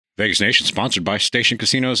Vegas Nation sponsored by Station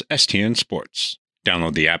Casinos STN Sports.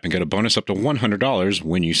 Download the app and get a bonus up to $100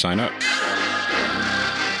 when you sign up.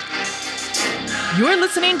 You're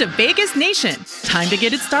listening to Vegas Nation. Time to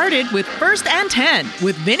get it started with First and 10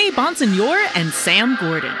 with Vinny Bonsignore and Sam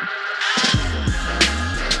Gordon.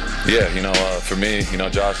 Yeah, for me,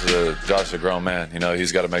 Josh is a grown man.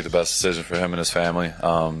 He's got to make the best decision for him and his family.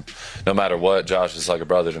 No matter what, Josh is like a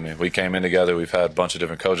brother to me. We came in together. We've had a bunch of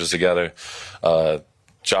different coaches together.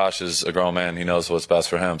 Josh is a grown man. He knows what's best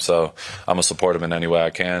for him. So I'm going to support him in any way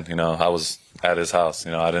I can. I was at his house.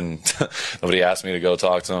 Nobody asked me to go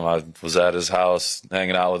talk to him. I was at his house,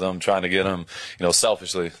 hanging out with him, trying to get him,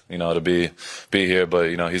 selfishly, to be here.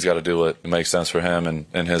 But, he's got to do what makes sense for him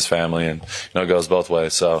and his family. And, it goes both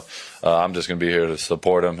ways. So I'm just going to be here to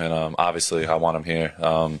support him. And obviously I want him here.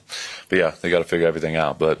 But, yeah, they got to figure everything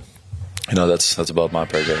out. But, that's above my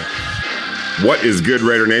pay grade. What is good,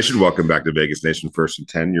 Raider Nation? Welcome back to Vegas Nation First and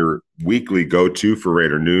 10, your weekly go-to for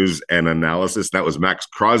Raider news and analysis. That was Max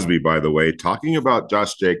Crosby, by the way, talking about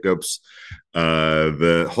Josh Jacobs,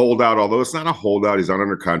 the holdout. Although it's not a holdout, he's not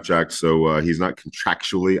under contract, so he's not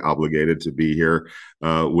contractually obligated to be here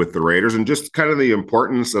with the Raiders. And just kind of the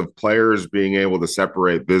importance of players being able to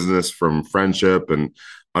separate business from friendship and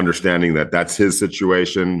understanding that that's his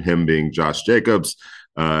situation, him being Josh Jacobs.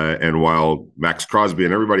 And while Max Crosby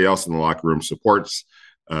and everybody else in the locker room supports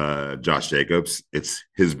Josh Jacobs, it's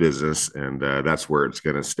his business, and that's where it's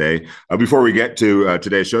going to stay. Before we get to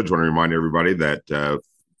today's show, I just want to remind everybody that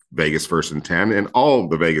Vegas First and 10 and all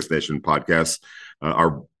the Vegas Nation podcasts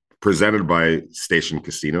are presented by Station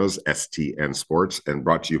Casinos, STN Sports, and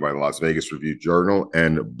brought to you by the Las Vegas Review-Journal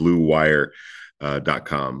and BlueWire.com.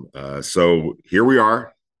 So here we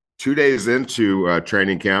are. 2 days into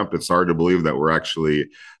training camp. It's hard to believe that we're actually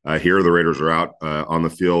here. The Raiders are out on the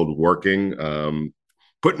field working,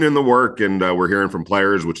 putting in the work, and we're hearing from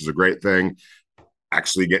players, which is a great thing.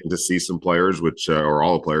 Actually getting to see some players, which are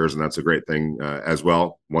all the players, and that's a great thing as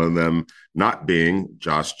well. One of them not being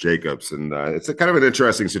Josh Jacobs, and it's a kind of an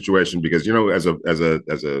interesting situation because as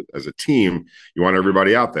a team, you want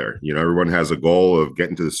everybody out there. Everyone has a goal of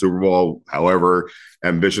getting to the Super Bowl. However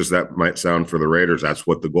ambitious that might sound for the Raiders, that's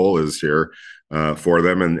what the goal is here for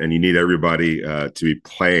them, and you need everybody to be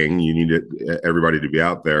playing. You need everybody to be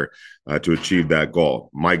out there to achieve that goal.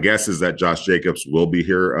 My guess is that Josh Jacobs will be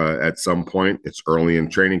here at some point. It's early in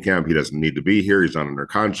training camp. He doesn't need to be here. He's not under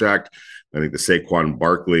contract. I think the Saquon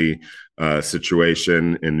Barkley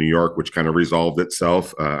situation in New York, which kind of resolved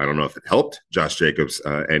itself. I don't know if it helped Josh Jacobs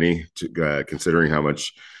considering how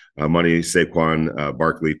much money Saquon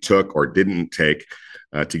Barkley took or didn't take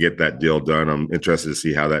to get that deal done. I'm interested to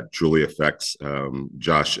see how that truly affects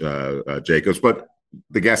Josh Jacobs, but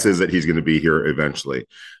the guess is that he's going to be here eventually.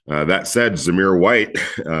 That said, Zamir White,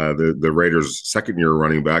 the Raiders' second-year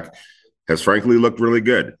running back, has frankly looked really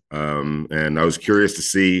good. And I was curious to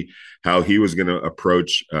see how he was going to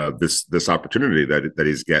approach this opportunity that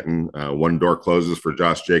he's getting. One door closes for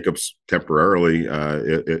Josh Jacobs temporarily,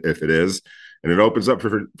 if it is. And it opens up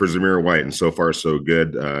for Zamir White, and so far so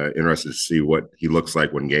good. Interested to see what he looks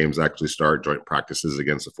like when games actually start, joint practices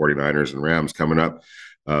against the 49ers and Rams coming up.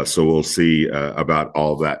 So we'll see about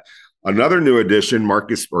all of that. Another new addition,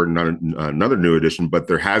 another new addition, but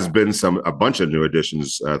there has been a bunch of new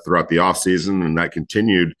additions throughout the offseason, and that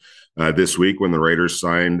continued this week when the Raiders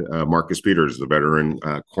signed Marcus Peters, the veteran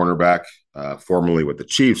cornerback, formerly with the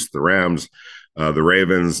Chiefs, the Rams, the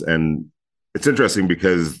Ravens, and it's interesting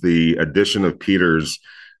because the addition of Peters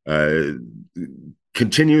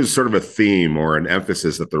continues sort of a theme or an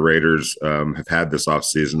emphasis that the Raiders have had this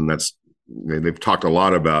offseason. They've talked a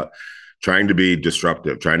lot about trying to be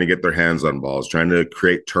disruptive, trying to get their hands on balls, trying to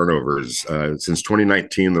create turnovers. Since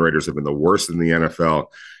 2019, the Raiders have been the worst in the NFL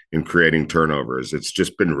in creating turnovers. It's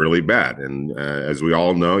just been really bad. And as we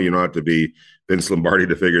all know, you don't have to be Vince Lombardi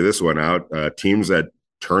to figure this one out. Teams that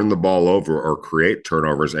turn the ball over or create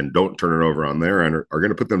turnovers and don't turn it over on their end are going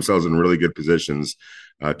to put themselves in really good positions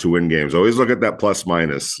to win games. Always look at that plus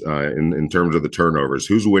minus in terms of the turnovers.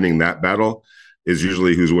 Who's winning that battle is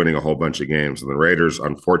usually who's winning a whole bunch of games. And the Raiders,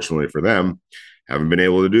 unfortunately for them, haven't been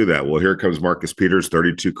able to do that. Well, here comes Marcus Peters,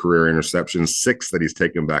 32 career interceptions, 6 that he's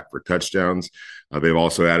taken back for touchdowns. They've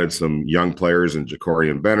also added some young players in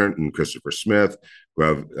Jacorian Bennett and Christopher Smith, who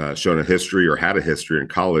have shown a history or had a history in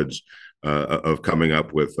college of coming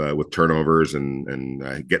up with turnovers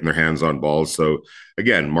and getting their hands on balls. So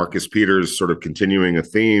again, Marcus Peters sort of continuing a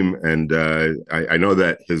theme, and I know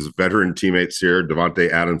that his veteran teammates here, Davante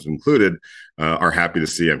Adams included, are happy to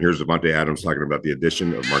see him. Here's Davante Adams talking about the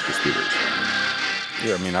addition of Marcus Peters.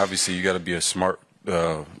 Yeah, I mean, obviously you got to be a smart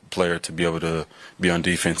player to be able to be on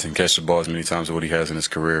defense and catch the ball as many times as what he has in his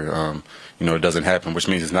career. It doesn't happen, which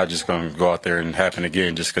means it's not just going to go out there and happen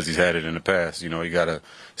again just because he's had it in the past. You got to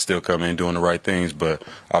still come in doing the right things. But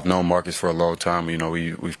I've known Marcus for a long time.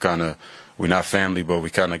 We're not family, but we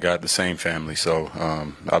kind of got the same family. So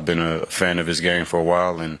I've been a fan of his game for a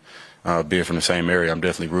while, and being from the same area, I'm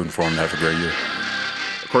definitely rooting for him to have a great year.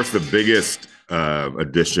 Of course, the biggest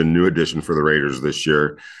new addition for the Raiders this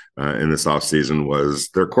year in this offseason was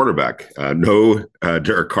their quarterback. No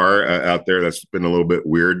Derek Carr out there. That's been a little bit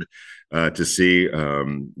weird to see.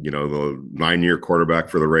 The 9-year quarterback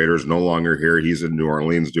for the Raiders no longer here. He's in New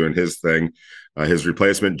Orleans doing his thing. His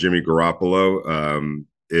replacement, Jimmy Garoppolo,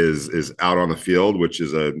 is out on the field, which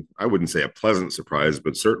is I wouldn't say a pleasant surprise,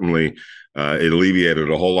 but certainly it alleviated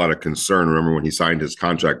a whole lot of concern. Remember when he signed his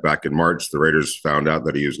contract back in March, the Raiders found out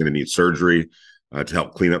that he was going to need surgery to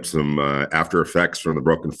help clean up some after effects from the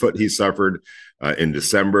broken foot he suffered in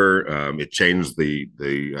December. It changed the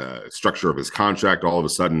structure of his contract. All of a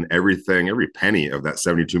sudden, every penny of that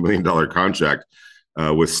 $72 million contract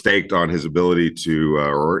was staked on his ability to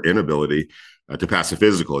or inability to pass a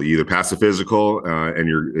physical. You either pass a physical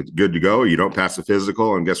and it's good to go, or you don't pass a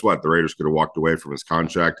physical. And guess what? The Raiders could have walked away from his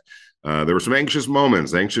contract. There were some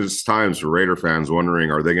anxious times for Raider fans wondering,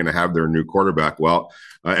 are they going to have their new quarterback? Well,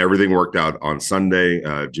 everything worked out on Sunday.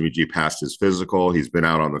 Jimmy G passed his physical. He's been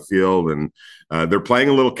out on the field, and they're playing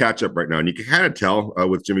a little catch up right now. And you can kind of tell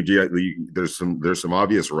with Jimmy G, there's some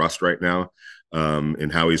obvious rust right now in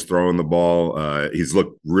how he's throwing the ball. He's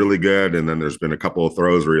looked really good, and then there's been a couple of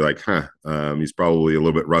throws where you're like, he's probably a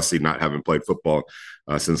little bit rusty, not having played football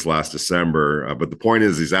since last December. But the point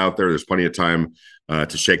is, he's out there. There's plenty of time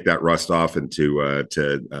to shake that rust off and to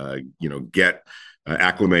get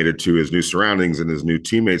acclimated to his new surroundings and his new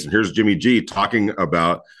teammates. And here's Jimmy G talking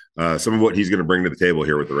about some of what he's going to bring to the table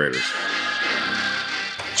here with the Raiders.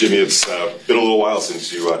 Jimmy, it's been a little while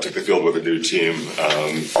since you took the field with a new team.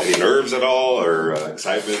 Any nerves at all, or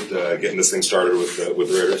excitement getting this thing started with the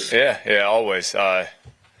Raiders? Yeah, always. I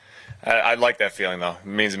like that feeling, though.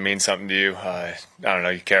 It means something to you. I don't know,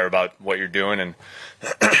 you care about what you're doing, and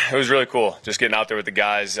it was really cool just getting out there with the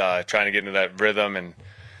guys, trying to get into that rhythm, and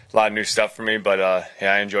a lot of new stuff for me. But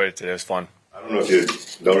I enjoyed it today. It was fun. I don't know if you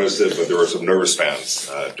noticed it, but there were some nervous fans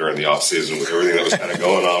during the offseason with everything that was kind of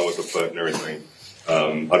going on with the foot and everything.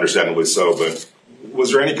 Understandably so, but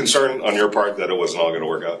was there any concern on your part that it wasn't all going to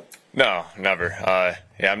work out? No, never.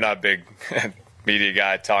 I'm not a big media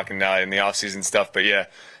guy talking in the offseason stuff, but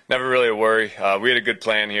never really a worry. We had a good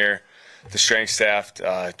plan here. The strength staff,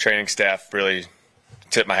 training staff, really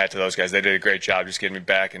tip my hat to those guys. They did a great job just getting me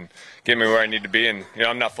back and getting me where I need to be. And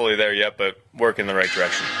I'm not fully there yet, but working in the right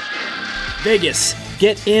direction. Vegas,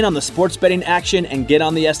 get in on the sports betting action and get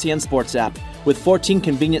on the STN Sports app. With 14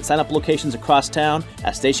 convenient sign-up locations across town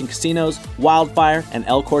at Station Casinos, Wildfire, and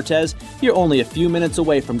El Cortez, you're only a few minutes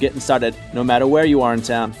away from getting started, no matter where you are in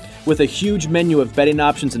town. With a huge menu of betting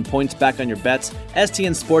options and points back on your bets,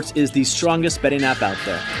 STN Sports is the strongest betting app out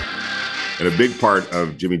there. And a big part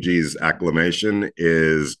of Jimmy G's acclamation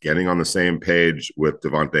is getting on the same page with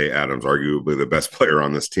Davante Adams, arguably the best player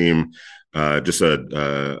on this team. Just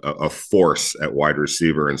a force at wide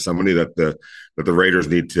receiver, and somebody that the Raiders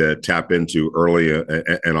need to tap into early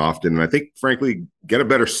and often. And I think, frankly, get a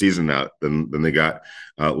better season out than they got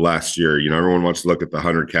last year. Everyone wants to look at the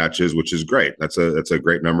 100 catches, which is great. That's a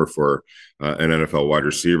great number for an NFL wide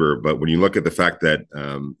receiver. But when you look at the fact that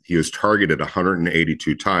he was targeted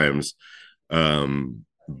 182 times,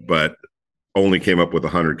 but only came up with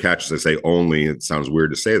 100 catches. I say only, it sounds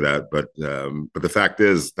weird to say that, but the fact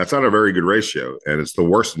is that's not a very good ratio, and it's the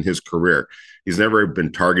worst in his career. He's never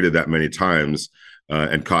been targeted that many times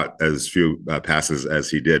and caught as few passes as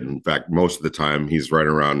he did. In fact, most of the time he's right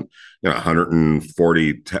around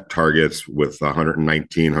 140 targets with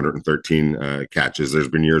 119, 113 catches. There's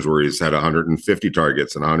been years where he's had 150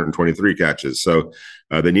 targets and 123 catches. So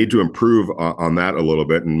they need to improve on that a little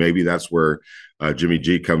bit, and maybe that's where Jimmy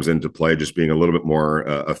G comes into play, just being a little bit more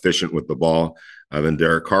efficient with the ball than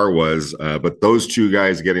Derek Carr was. But those two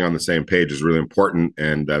guys getting on the same page is really important,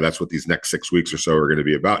 and that's what these next 6 weeks or so are going to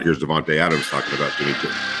be about. Here's Davante Adams talking about Jimmy G.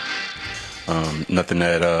 Nothing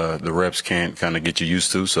that the reps can't kind of get you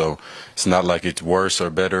used to. So it's not like it's worse or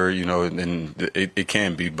better, and it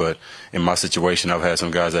can be. But in my situation, I've had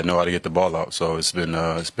some guys that know how to get the ball out. So it's been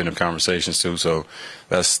in conversations too. So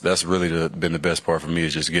that's really been the best part for me,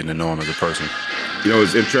 is just getting to know him as a person.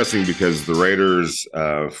 It's interesting because the Raiders,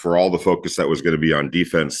 for all the focus that was going to be on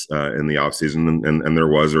defense in the offseason, and there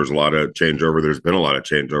was a lot of changeover. There's been a lot of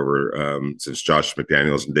changeover since Josh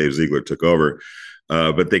McDaniels and Dave Ziegler took over.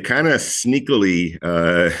 but they kind of sneakily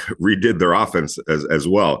redid their offense as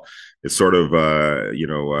well. It sort of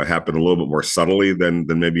happened a little bit more subtly than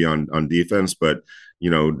maybe on defense. But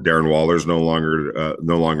Darren Waller's no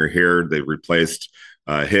longer here. They replaced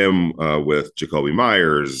him with Jacoby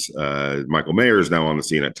Myers. Michael Mayer's now on the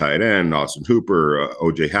scene at tight end. Austin Hooper,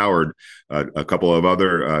 OJ Howard, a couple of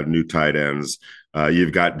other new tight ends.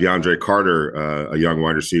 You've got DeAndre Carter, a young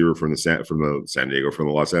wide receiver from the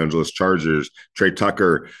Los Angeles Chargers. Trey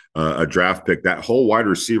Tucker, a draft pick. That whole wide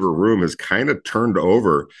receiver room has kind of turned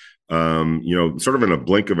over, sort of in a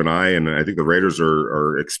blink of an eye. And I think the Raiders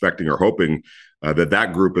are expecting or hoping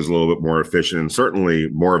that group is a little bit more efficient and certainly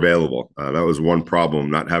more available. That was one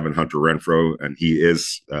problem, not having Hunter Renfrow, and he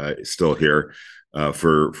is still here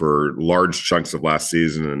for large chunks of last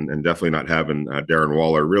season, and definitely not having Darren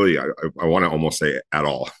Waller. Really, I want to almost say at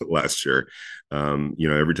all last year.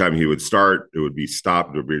 Every time he would start, it would be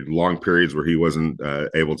stopped. There would be long periods where he wasn't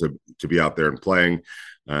able to be out there and playing,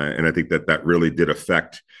 and I think that really did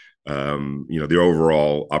affect the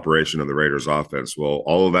overall operation of the Raiders offense. Well,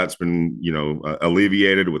 all of that's been,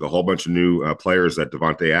 alleviated with a whole bunch of new players that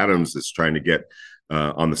Davante Adams is trying to get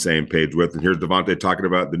on the same page with. And here's Davante talking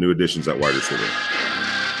about the new additions at wide receiver.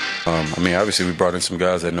 Obviously we brought in some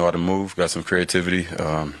guys that know how to move, got some creativity.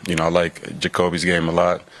 I like Jacoby's game a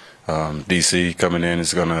lot. DC coming in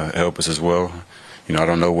is going to help us as well. I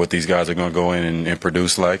don't know what these guys are going to go in and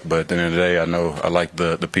produce like, but at the end of the day, I know I like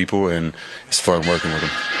the people, and it's fun working with them.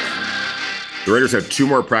 The Raiders have 2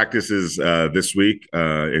 more practices this week,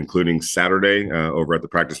 including Saturday over at the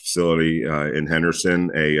practice facility in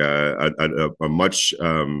Henderson, a much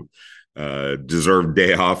deserved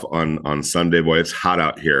day off on Sunday. Boy, it's hot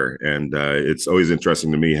out here, and it's always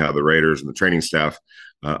interesting to me how the Raiders and the training staff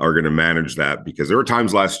are going to manage that, because there were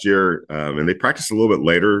times last year, and they practiced a little bit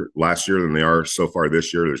later last year than they are so far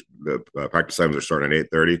this year. The practice times are starting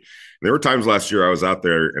at 8:30. There were times last year I was out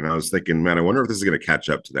there and I was thinking, man, I wonder if this is going to catch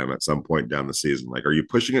up to them at some point down the season. Like, are you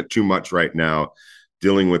pushing it too much right now,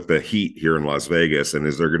 dealing with the heat here in Las Vegas? And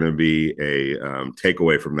is there going to be a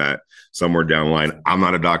takeaway from that somewhere down the line? I'm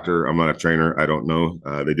not a doctor. I'm not a trainer. I don't know.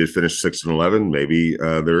 They did finish 6-11. Maybe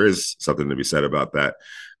there is something to be said about that.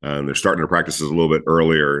 They're starting their practices a little bit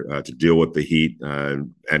earlier to deal with the heat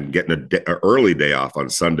and getting an early day off on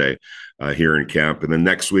Sunday here in camp. And then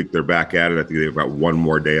next week they're back at it. I think they've got one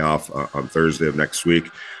more day off on Thursday of next week.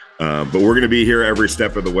 But we're going to be here every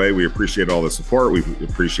step of the way. We appreciate all the support. We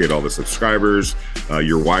appreciate all the subscribers.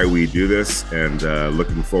 You're why we do this, and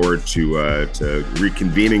looking forward to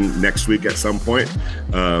reconvening next week at some point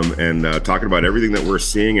and talking about everything that we're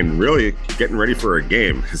seeing and really getting ready for a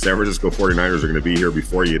game. San Francisco 49ers are going to be here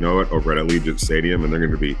before you know it over at Allegiant Stadium, and they're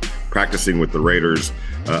going to be practicing with the Raiders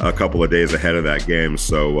a couple of days ahead of that game.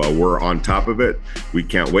 So we're on top of it. We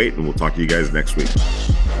can't wait, and we'll talk to you guys next week.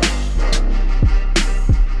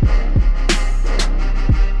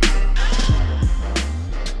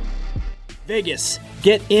 Vegas,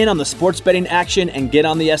 get in on the sports betting action and get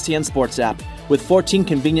on the STN Sports app. With 14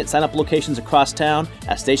 convenient sign-up locations across town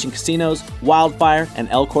at Station Casinos, Wildfire, and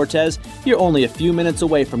El Cortez, you're only a few minutes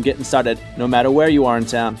away from getting started, no matter where you are in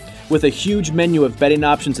town. With a huge menu of betting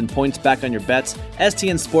options and points back on your bets,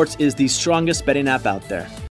 STN Sports is the strongest betting app out there.